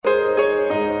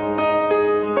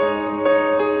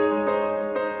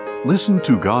Listen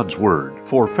to God's Word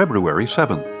for February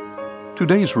 7th.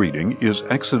 Today's reading is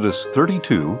Exodus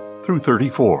 32 through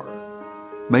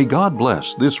 34. May God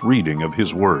bless this reading of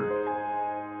His Word.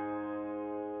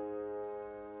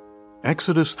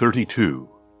 Exodus 32.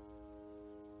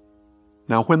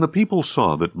 Now when the people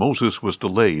saw that Moses was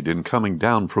delayed in coming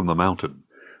down from the mountain,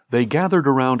 they gathered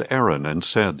around Aaron and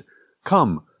said,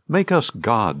 "Come, make us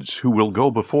gods who will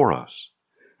go before us.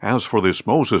 As for this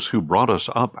Moses who brought us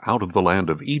up out of the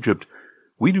land of Egypt,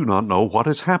 we do not know what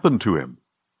has happened to him."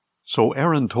 So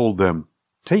Aaron told them,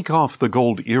 "Take off the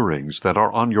gold earrings that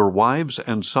are on your wives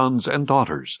and sons and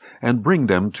daughters, and bring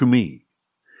them to me."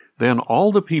 Then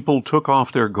all the people took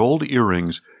off their gold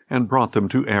earrings and brought them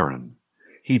to Aaron.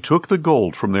 He took the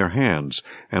gold from their hands,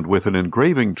 and with an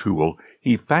engraving tool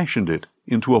he fashioned it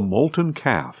into a molten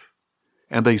calf.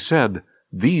 And they said,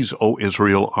 "These, O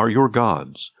Israel, are your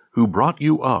gods, who brought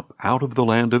you up out of the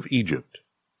land of Egypt."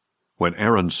 When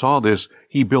Aaron saw this,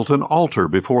 he built an altar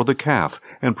before the calf,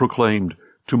 and proclaimed,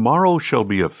 "Tomorrow shall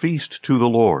be a feast to the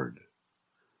Lord."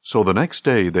 So the next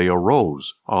day they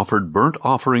arose, offered burnt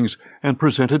offerings, and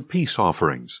presented peace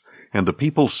offerings, and the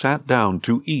people sat down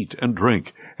to eat and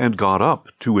drink, and got up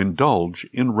to indulge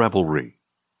in revelry.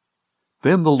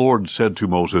 Then the Lord said to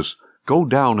Moses, "Go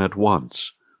down at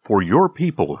once, for your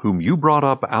people whom you brought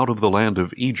up out of the land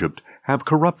of Egypt have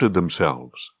corrupted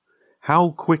themselves.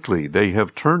 How quickly they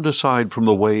have turned aside from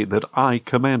the way that I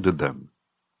commanded them.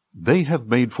 They have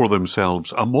made for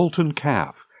themselves a molten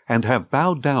calf, and have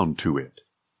bowed down to it.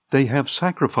 They have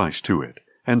sacrificed to it,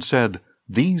 and said,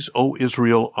 'These, O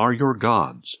Israel, are your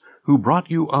gods, who brought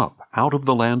you up out of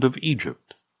the land of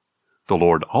Egypt.' The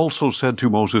Lord also said to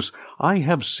Moses, 'I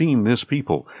have seen this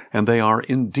people, and they are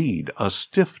indeed a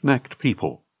stiff-necked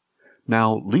people.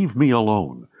 Now leave me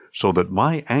alone, so that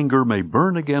my anger may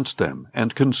burn against them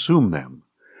and consume them.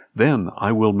 Then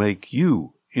I will make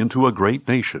you into a great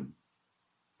nation.'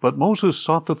 But Moses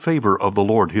sought the favor of the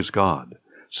Lord his God,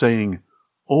 saying,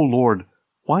 'O Lord,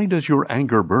 why does your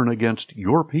anger burn against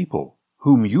your people,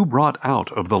 whom you brought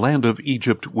out of the land of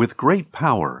Egypt with great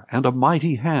power and a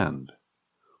mighty hand?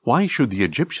 Why should the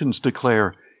Egyptians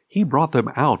declare, He brought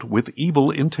them out with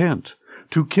evil intent,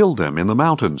 to kill them in the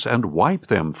mountains and wipe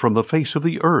them from the face of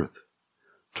the earth?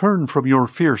 Turn from your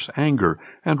fierce anger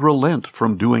and relent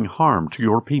from doing harm to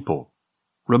your people.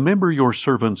 Remember your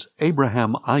servants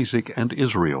Abraham, Isaac, and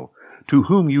Israel, to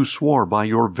whom you swore by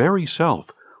your very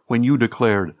self when you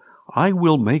declared, I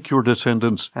will make your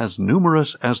descendants as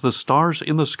numerous as the stars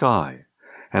in the sky,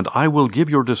 and I will give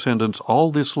your descendants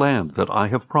all this land that I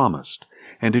have promised,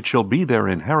 and it shall be their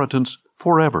inheritance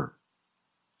forever."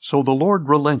 So the Lord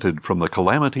relented from the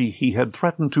calamity he had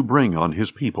threatened to bring on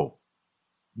his people.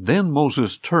 Then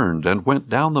Moses turned and went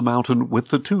down the mountain with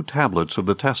the 2 tablets of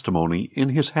the testimony in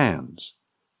his hands.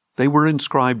 They were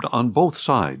inscribed on both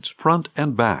sides, front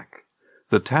and back.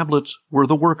 The tablets were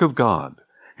the work of God,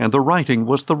 and the writing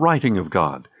was the writing of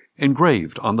God,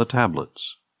 engraved on the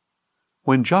tablets.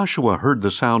 When Joshua heard the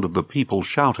sound of the people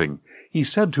shouting, he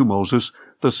said to Moses,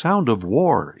 "The sound of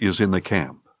war is in the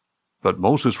camp." But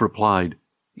Moses replied,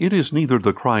 "It is neither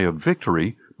the cry of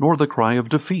victory nor the cry of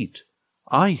defeat.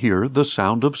 I hear the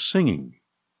sound of singing."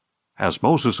 As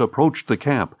Moses approached the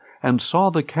camp and saw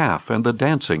the calf and the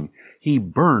dancing, he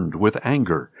burned with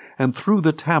anger and threw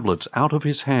the tablets out of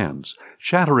his hands,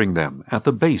 shattering them at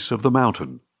the base of the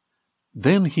mountain.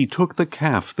 Then he took the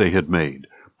calf they had made,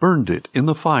 burned it in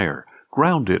the fire,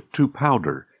 ground it to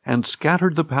powder, and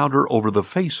scattered the powder over the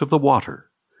face of the water.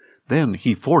 Then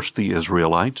he forced the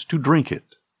Israelites to drink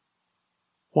it.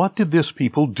 "What did this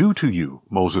people do to you?"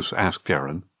 Moses asked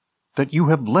Aaron, "that you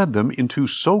have led them into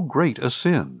so great a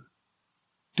sin?"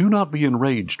 "Do not be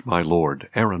enraged, my lord,"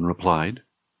 Aaron replied.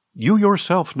 "You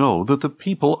yourself know that the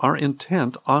people are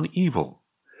intent on evil.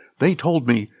 They told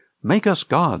me, 'Make us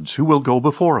gods who will go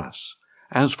before us.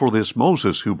 As for this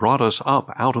Moses who brought us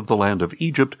up out of the land of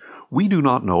Egypt, we do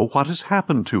not know what has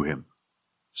happened to him.'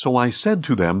 So I said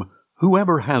to them,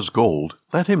 'Whoever has gold,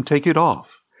 let him take it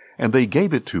off.' And they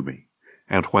gave it to me.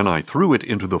 And when I threw it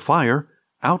into the fire,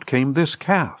 out came this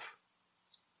calf."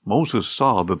 Moses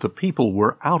saw that the people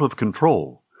were out of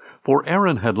control, for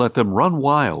Aaron had let them run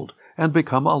wild and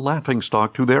become a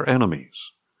laughingstock to their enemies.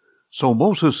 So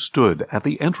Moses stood at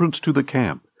the entrance to the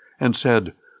camp and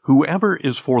said, "Whoever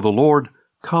is for the Lord,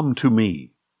 come to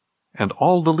me." And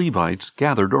all the Levites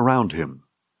gathered around him.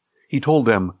 He told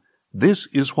them, "This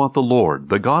is what the Lord,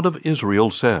 the God of Israel,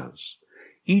 says.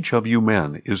 Each of you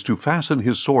men is to fasten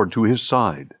his sword to his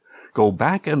side, go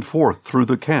back and forth through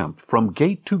the camp from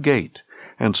gate to gate,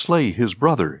 and slay his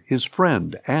brother, his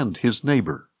friend, and his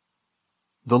neighbor."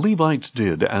 The Levites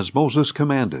did as Moses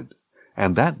commanded,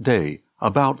 and that day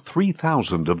About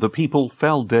 3,000 of the people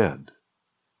fell dead.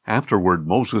 Afterward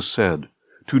Moses said,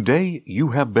 "Today you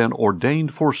have been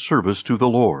ordained for service to the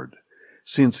Lord,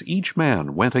 since each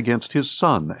man went against his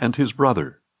son and his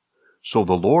brother. So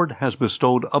the Lord has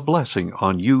bestowed a blessing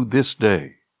on you this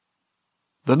day."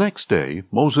 The next day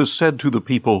Moses said to the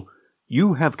people,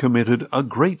 "You have committed a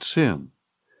great sin.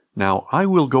 Now I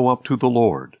will go up to the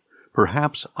Lord.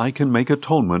 Perhaps I can make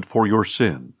atonement for your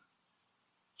sin."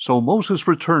 So Moses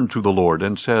returned to the Lord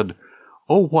and said,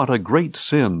 "Oh, what a great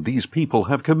sin these people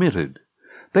have committed!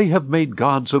 They have made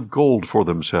gods of gold for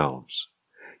themselves.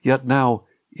 Yet now,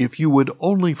 if you would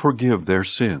only forgive their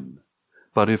sin,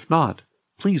 but if not,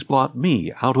 please blot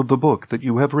me out of the book that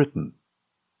you have written."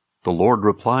 The Lord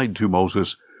replied to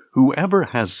Moses, "Whoever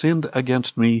has sinned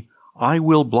against me, I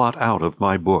will blot out of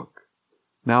my book.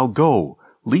 Now go,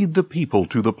 lead the people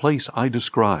to the place I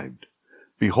described.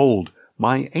 Behold,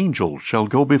 my angel shall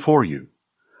go before you.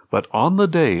 But on the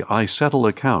day I settle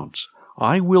accounts,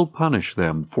 I will punish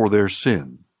them for their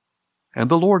sin." And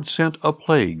the Lord sent a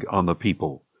plague on the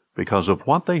people, because of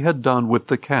what they had done with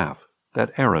the calf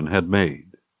that Aaron had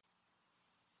made.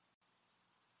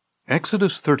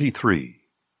 Exodus 33.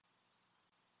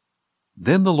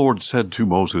 Then the Lord said to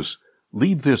Moses,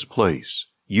 "Leave this place,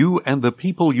 you and the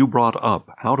people you brought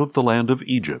up out of the land of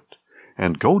Egypt,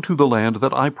 and go to the land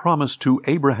that I promised to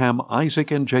Abraham,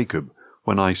 Isaac, and Jacob,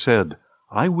 when I said,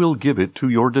 'I will give it to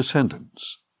your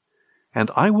descendants.' And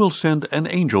I will send an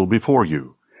angel before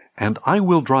you, and I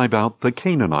will drive out the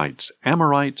Canaanites,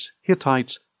 Amorites,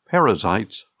 Hittites,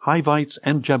 Perizzites, Hivites,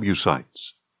 and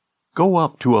Jebusites. Go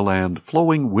up to a land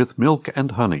flowing with milk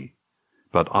and honey.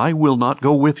 But I will not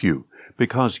go with you,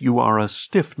 because you are a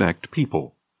stiff-necked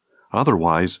people.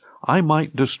 Otherwise I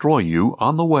might destroy you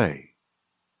on the way."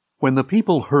 When the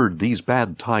people heard these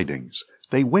bad tidings,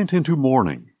 they went into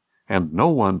mourning, and no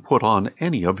one put on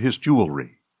any of his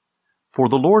jewelry. For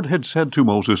the Lord had said to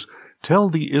Moses, "Tell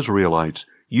the Israelites,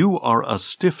 you are a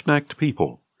stiff-necked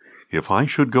people. If I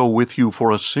should go with you for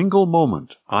a single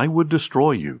moment, I would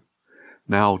destroy you.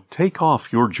 Now take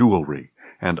off your jewelry,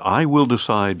 and I will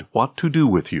decide what to do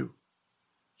with you."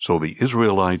 So the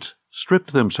Israelites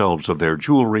stripped themselves of their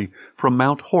jewelry from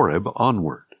Mount Horeb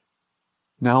onward.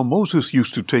 Now Moses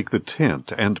used to take the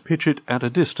tent and pitch it at a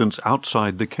distance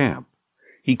outside the camp.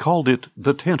 He called it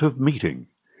the tent of meeting,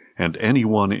 and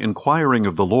anyone inquiring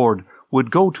of the Lord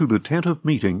would go to the tent of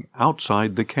meeting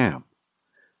outside the camp.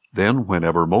 Then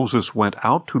whenever Moses went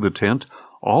out to the tent,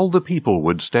 all the people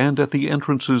would stand at the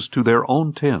entrances to their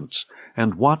own tents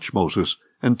and watch Moses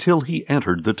until he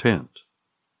entered the tent.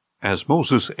 As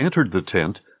Moses entered the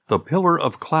tent, the pillar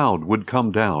of cloud would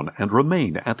come down and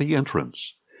remain at the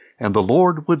entrance, and the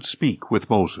Lord would speak with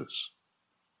Moses.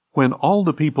 When all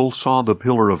the people saw the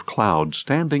pillar of cloud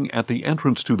standing at the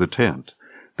entrance to the tent,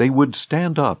 they would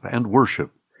stand up and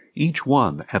worship, each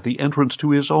one at the entrance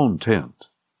to his own tent.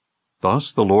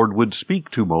 Thus the Lord would speak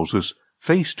to Moses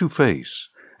face to face,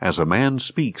 as a man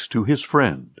speaks to his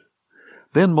friend.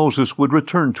 Then Moses would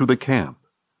return to the camp,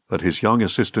 but his young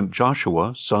assistant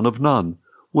Joshua, son of Nun,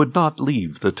 would not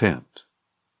leave the tent.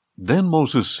 Then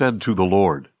Moses said to the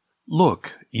Lord,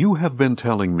 "Look, you have been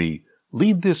telling me,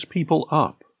 'Lead this people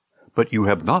up,' but you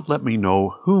have not let me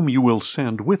know whom you will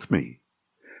send with me.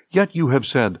 Yet you have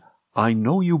said, 'I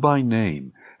know you by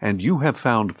name, and you have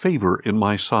found favor in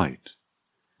my sight.'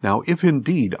 Now if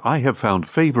indeed I have found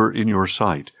favor in your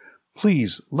sight,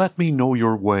 please let me know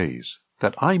your ways,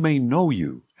 that I may know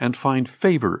you and find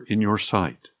favor in your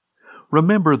sight.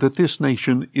 Remember that this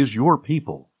nation is your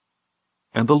people."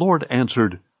 And the Lord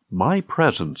answered, "My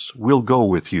presence will go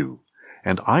with you,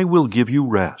 and I will give you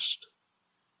rest."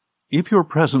 "If your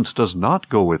presence does not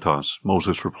go with us,"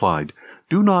 Moses replied,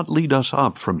 "do not lead us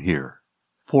up from here.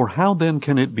 For how then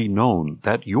can it be known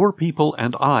that your people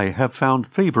and I have found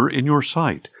favor in your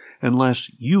sight, unless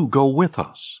you go with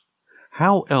us?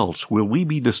 How else will we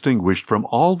be distinguished from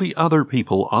all the other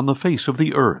people on the face of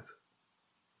the earth?"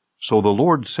 So the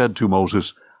Lord said to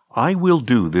Moses, "I will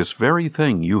do this very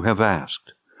thing you have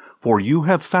asked, for you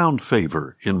have found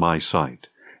favor in my sight,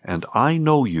 and I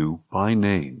know you by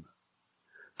name."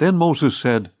 Then Moses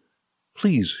said,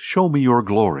 "Please show me your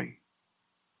glory."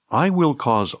 "I will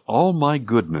cause all my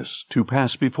goodness to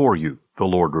pass before you," the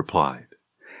Lord replied,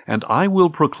 "and I will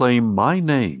proclaim my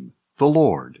name, the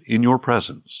Lord, in your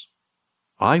presence.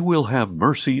 I will have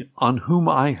mercy on whom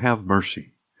I have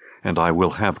mercy, and I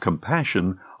will have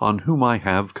compassion on whom I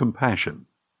have compassion."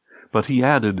 But he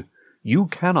added, "You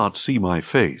cannot see my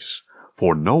face,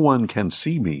 for no one can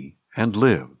see me and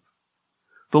live."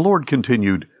 The Lord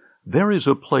continued, "There is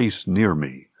a place near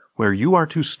me, where you are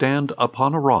to stand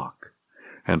upon a rock,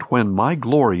 and when my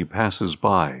glory passes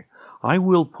by, I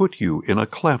will put you in a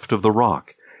cleft of the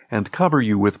rock, and cover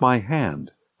you with my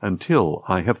hand, until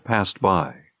I have passed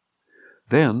by.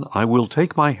 Then I will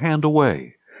take my hand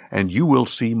away, and you will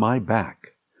see my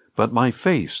back, but my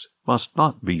face must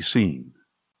not be seen.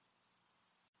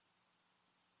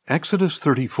 Exodus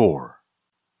 34.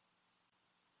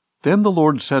 Then the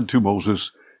Lord said to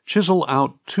Moses, Chisel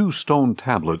out 2 stone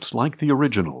tablets like the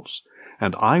originals,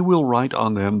 and I will write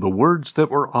on them the words that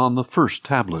were on the first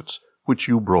tablets, which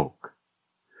you broke.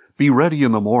 Be ready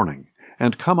in the morning,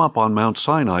 and come up on Mount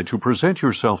Sinai to present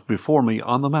yourself before me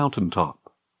on the mountaintop.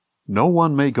 No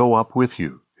one may go up with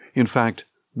you. In fact,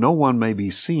 no one may be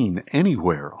seen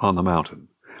anywhere on the mountain.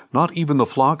 Not even the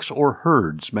flocks or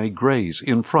herds may graze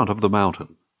in front of the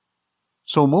mountain.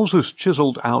 So Moses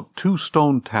chiseled out 2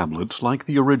 stone tablets like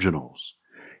the originals.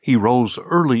 He rose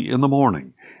early in the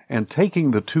morning, and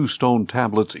taking the 2 stone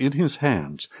tablets in his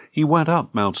hands, he went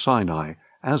up Mount Sinai,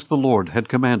 as the Lord had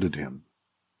commanded him.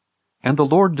 And the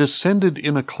Lord descended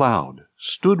in a cloud,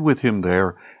 stood with him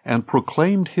there, and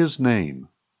proclaimed his name,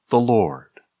 the Lord.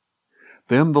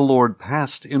 Then the Lord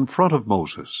passed in front of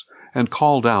Moses, and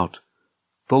called out,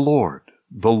 the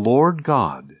Lord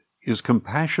God, is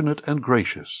compassionate and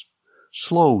gracious,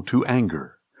 slow to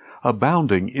anger,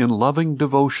 abounding in loving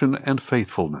devotion and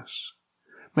faithfulness,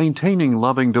 maintaining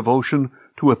loving devotion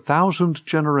to 1,000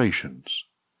 generations,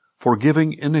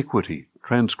 forgiving iniquity,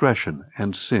 transgression,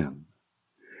 and sin.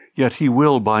 Yet he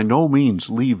will by no means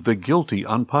leave the guilty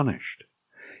unpunished.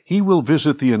 He will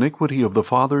visit the iniquity of the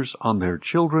fathers on their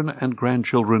children and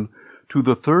grandchildren to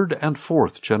the 3rd and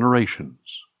 4th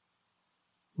generations.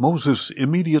 Moses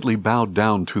immediately bowed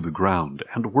down to the ground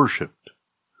and worshipped.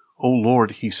 O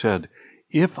Lord, he said,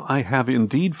 if I have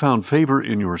indeed found favor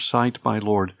in your sight, my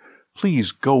Lord,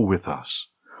 please go with us.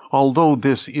 Although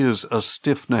this is a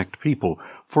stiff-necked people,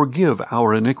 forgive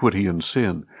our iniquity and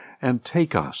sin, and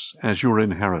take us as your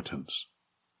inheritance.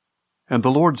 And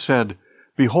the Lord said,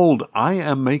 Behold, I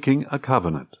am making a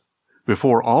covenant.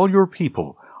 Before all your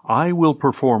people, I will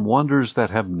perform wonders that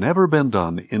have never been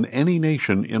done in any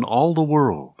nation in all the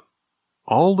world.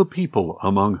 All the people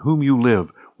among whom you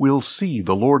live will see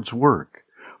the Lord's work,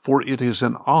 for it is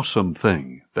an awesome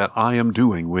thing that I am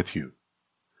doing with you.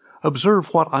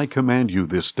 Observe what I command you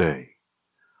this day.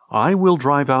 I will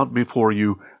drive out before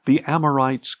you the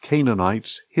Amorites,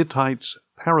 Canaanites, Hittites,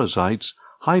 Perizzites,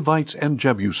 Hivites, and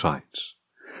Jebusites.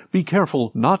 Be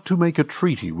careful not to make a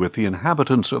treaty with the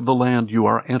inhabitants of the land you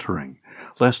are entering,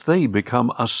 lest they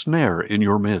become a snare in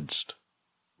your midst.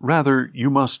 Rather, you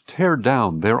must tear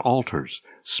down their altars,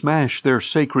 smash their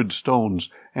sacred stones,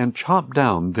 and chop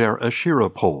down their Asherah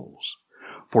poles.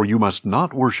 For you must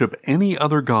not worship any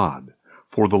other god,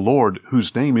 for the Lord,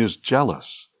 whose name is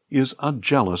jealous, is a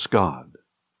jealous God.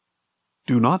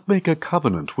 Do not make a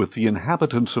covenant with the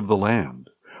inhabitants of the land,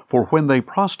 for when they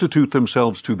prostitute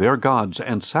themselves to their gods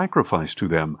and sacrifice to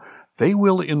them, they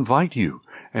will invite you,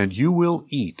 and you will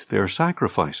eat their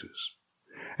sacrifices.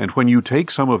 And when you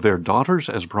take some of their daughters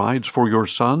as brides for your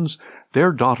sons,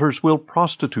 their daughters will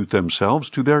prostitute themselves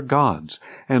to their gods,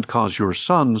 and cause your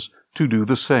sons to do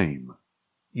the same.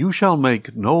 You shall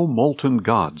make no molten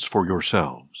gods for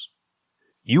yourselves.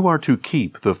 You are to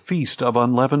keep the Feast of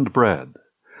Unleavened Bread.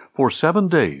 For 7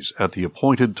 days at the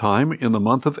appointed time in the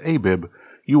month of Abib,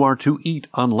 you are to eat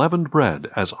unleavened bread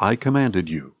as I commanded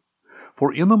you.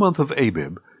 For in the month of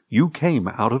Abib you came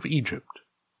out of Egypt.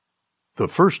 The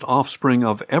first offspring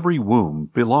of every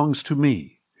womb belongs to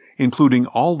me, including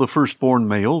all the firstborn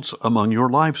males among your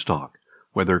livestock,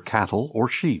 whether cattle or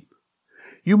sheep.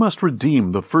 You must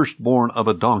redeem the firstborn of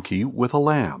a donkey with a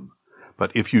lamb,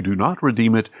 but if you do not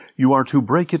redeem it, you are to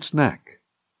break its neck.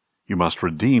 You must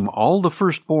redeem all the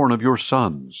firstborn of your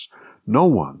sons. No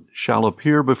one shall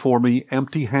appear before me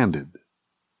empty-handed.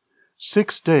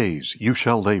 6 days you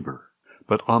shall labor,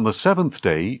 but on the 7th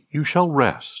day you shall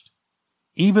rest.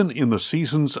 Even in the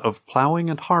seasons of plowing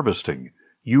and harvesting,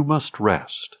 you must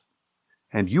rest.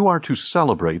 And you are to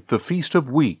celebrate the Feast of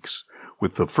Weeks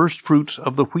with the firstfruits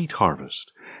of the wheat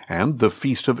harvest, and the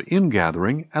Feast of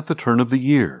Ingathering at the turn of the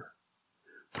year.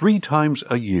 3 times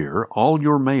a year all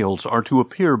your males are to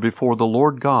appear before the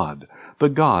Lord God, the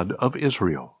God of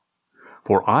Israel.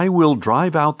 For I will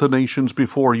drive out the nations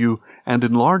before you and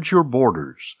enlarge your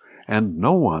borders, and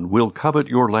no one will covet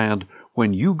your land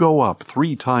when you go up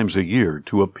 3 times a year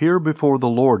to appear before the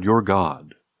Lord your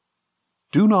God.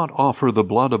 Do not offer the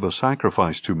blood of a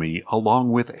sacrifice to me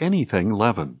along with anything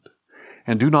leavened,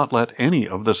 and do not let any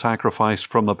of the sacrifice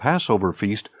from the Passover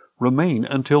feast remain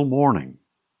until morning.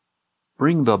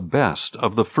 Bring the best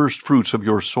of the firstfruits of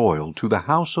your soil to the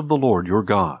house of the Lord your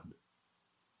God.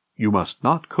 You must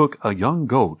not cook a young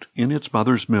goat in its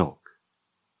mother's milk.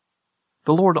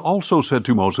 The Lord also said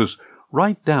to Moses,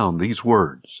 "Write down these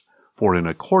words, for in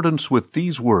accordance with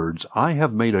these words I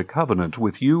have made a covenant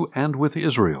with you and with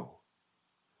Israel."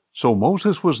 So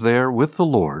Moses was there with the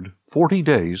Lord 40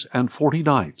 days and 40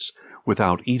 nights,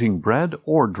 without eating bread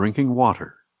or drinking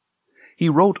water. He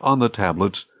wrote on the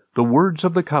tablets the words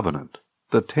of the covenant,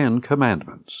 the 10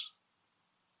 Commandments.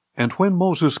 And when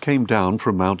Moses came down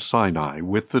from Mount Sinai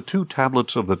with the 2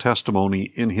 tablets of the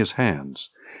testimony in his hands,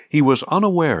 he was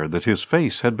unaware that his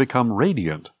face had become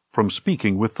radiant from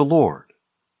speaking with the Lord.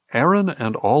 Aaron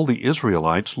and all the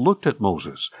Israelites looked at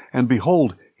Moses, and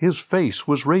behold, his face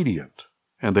was radiant,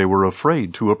 and they were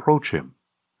afraid to approach him.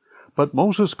 But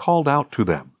Moses called out to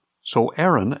them. So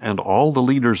Aaron and all the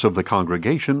leaders of the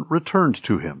congregation returned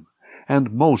to him,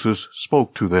 and Moses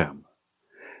spoke to them.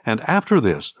 And after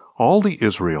this, all the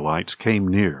Israelites came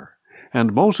near,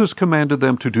 and Moses commanded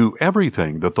them to do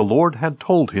everything that the Lord had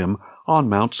told him on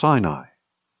Mount Sinai.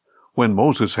 When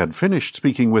Moses had finished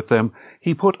speaking with them,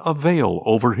 he put a veil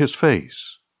over his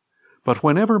face. But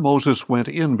whenever Moses went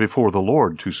in before the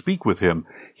Lord to speak with him,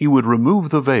 he would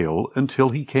remove the veil until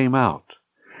he came out.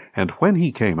 And when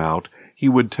he came out, he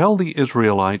would tell the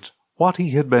Israelites what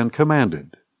he had been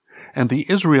commanded. And the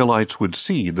Israelites would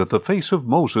see that the face of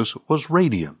Moses was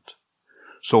radiant.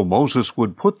 So Moses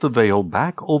would put the veil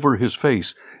back over his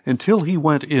face until he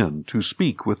went in to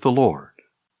speak with the Lord.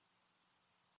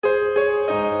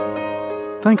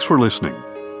 Thanks for listening,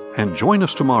 and join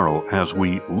us tomorrow as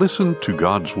we listen to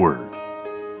God's Word.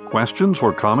 Questions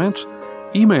or comments?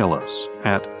 Email us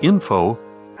at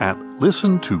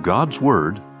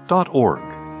info@listentogodsword.org.